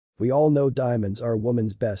We all know diamonds are a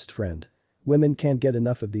woman's best friend. Women can't get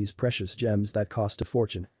enough of these precious gems that cost a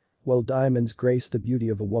fortune. While diamonds grace the beauty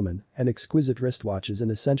of a woman, an exquisite wristwatch is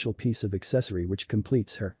an essential piece of accessory which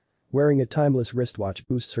completes her. Wearing a timeless wristwatch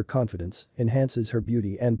boosts her confidence, enhances her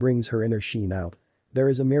beauty and brings her inner sheen out. There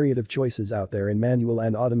is a myriad of choices out there in manual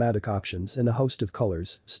and automatic options in a host of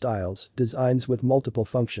colors, styles, designs with multiple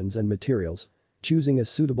functions and materials. Choosing a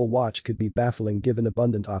suitable watch could be baffling given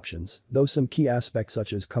abundant options, though some key aspects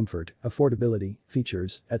such as comfort, affordability,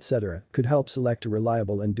 features, etc. could help select a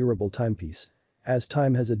reliable and durable timepiece. As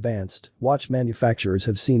time has advanced, watch manufacturers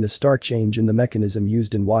have seen a stark change in the mechanism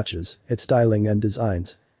used in watches, its styling and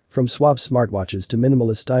designs. From suave smartwatches to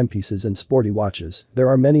minimalist timepieces and sporty watches, there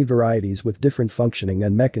are many varieties with different functioning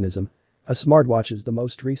and mechanism. A smartwatch is the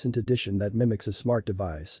most recent addition that mimics a smart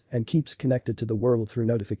device and keeps connected to the world through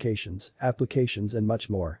notifications, applications and much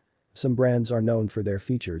more. Some brands are known for their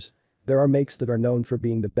features. There are makes that are known for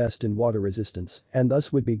being the best in water resistance and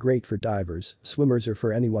thus would be great for divers, swimmers or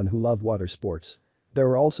for anyone who love water sports. There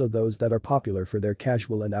are also those that are popular for their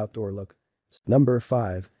casual and outdoor look. Number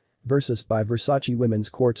 5. Versus by Versace Women's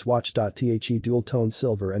Quartz Watch. The dual-tone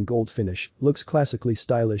silver and gold finish looks classically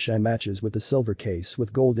stylish and matches with the silver case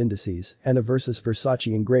with gold indices and a Versus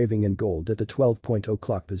Versace engraving in gold at the 12.0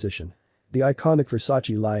 clock position. The iconic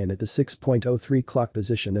Versace lion at the 6.03 clock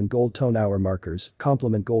position and gold tone hour markers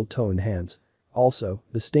complement gold tone hands. Also,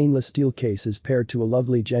 the stainless steel case is paired to a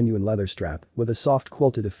lovely genuine leather strap with a soft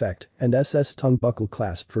quilted effect and SS tongue buckle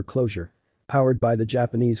clasp for closure. Powered by the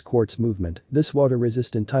Japanese quartz movement, this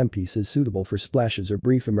water-resistant timepiece is suitable for splashes or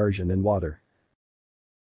brief immersion in water.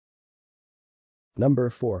 Number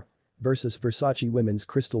 4. Versus Versace Women's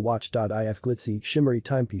Crystal Watch. If glitzy, shimmery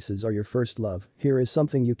timepieces are your first love, here is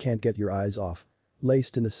something you can't get your eyes off.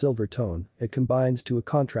 Laced in a silver tone, it combines to a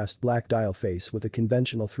contrast black dial face with a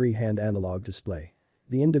conventional 3-hand analog display.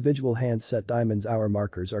 The individual hand-set diamonds hour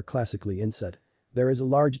markers are classically inset. There is a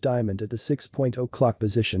large diamond at the 6.0 clock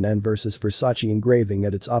position and Versus Versace engraving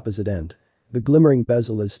at its opposite end. The glimmering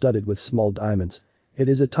bezel is studded with small diamonds. It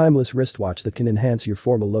is a timeless wristwatch that can enhance your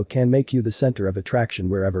formal look and make you the center of attraction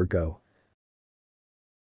wherever go.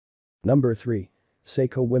 Number 3.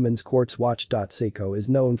 Seiko Women's Quartz Watch. Seiko is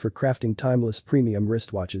known for crafting timeless premium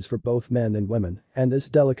wristwatches for both men and women, and this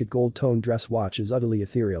delicate gold-toned dress watch is utterly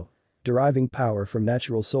ethereal. Deriving power from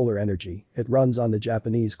natural solar energy, it runs on the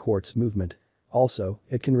Japanese quartz movement. Also,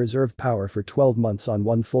 it can reserve power for 12 months on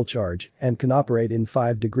one full charge and can operate in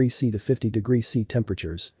 5°C to 50°C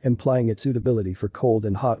temperatures, implying its suitability for cold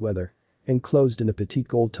and hot weather. Enclosed in a petite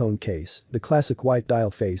gold-tone case, the classic white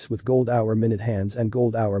dial face with gold hour minute hands and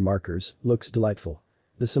gold hour markers looks delightful.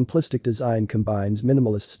 The simplistic design combines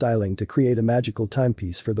minimalist styling to create a magical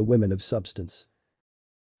timepiece for the women of substance.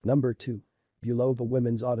 Number 2. Bulova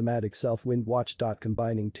Women's Automatic Self-Wind Watch.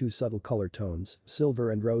 Combining two subtle color tones,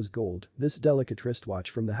 silver and rose gold, this delicate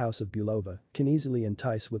wristwatch from the house of Bulova can easily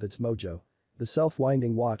entice with its mojo. The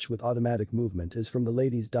self-winding watch with automatic movement is from the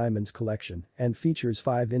Ladies Diamonds collection and features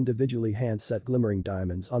 5 individually hand-set glimmering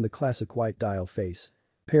diamonds on the classic white dial face.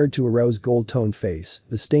 Paired to a rose gold tone face,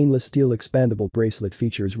 the stainless steel expandable bracelet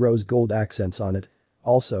features rose gold accents on it.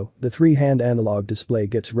 Also, the 3-hand analog display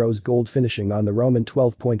gets rose gold finishing on the Roman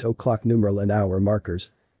 12.0 clock numeral and hour markers.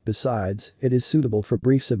 Besides, it is suitable for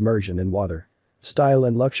brief submersion in water. Style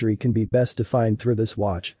and luxury can be best defined through this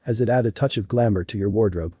watch as it adds a touch of glamour to your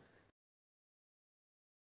wardrobe.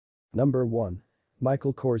 Number 1.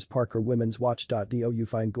 Michael Kors Parker Women's Watch. Do you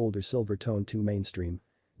find gold or silver tone too mainstream?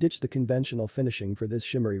 Ditch the conventional finishing for this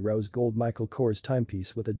shimmery rose gold Michael Kors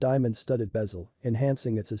timepiece with a diamond-studded bezel,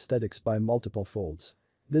 enhancing its aesthetics by multiple folds.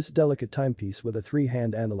 This delicate timepiece with a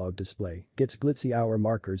 3-hand analog display gets glitzy hour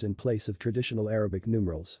markers in place of traditional Arabic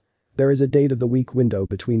numerals. There is a date of the week window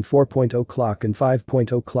between 4.0 clock and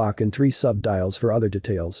 5.0 clock and 3 sub-dials for other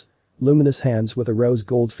details. Luminous hands with a rose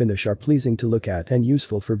gold finish are pleasing to look at and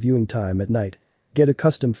useful for viewing time at night. Get a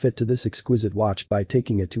custom fit to this exquisite watch by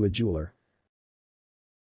taking it to a jeweler.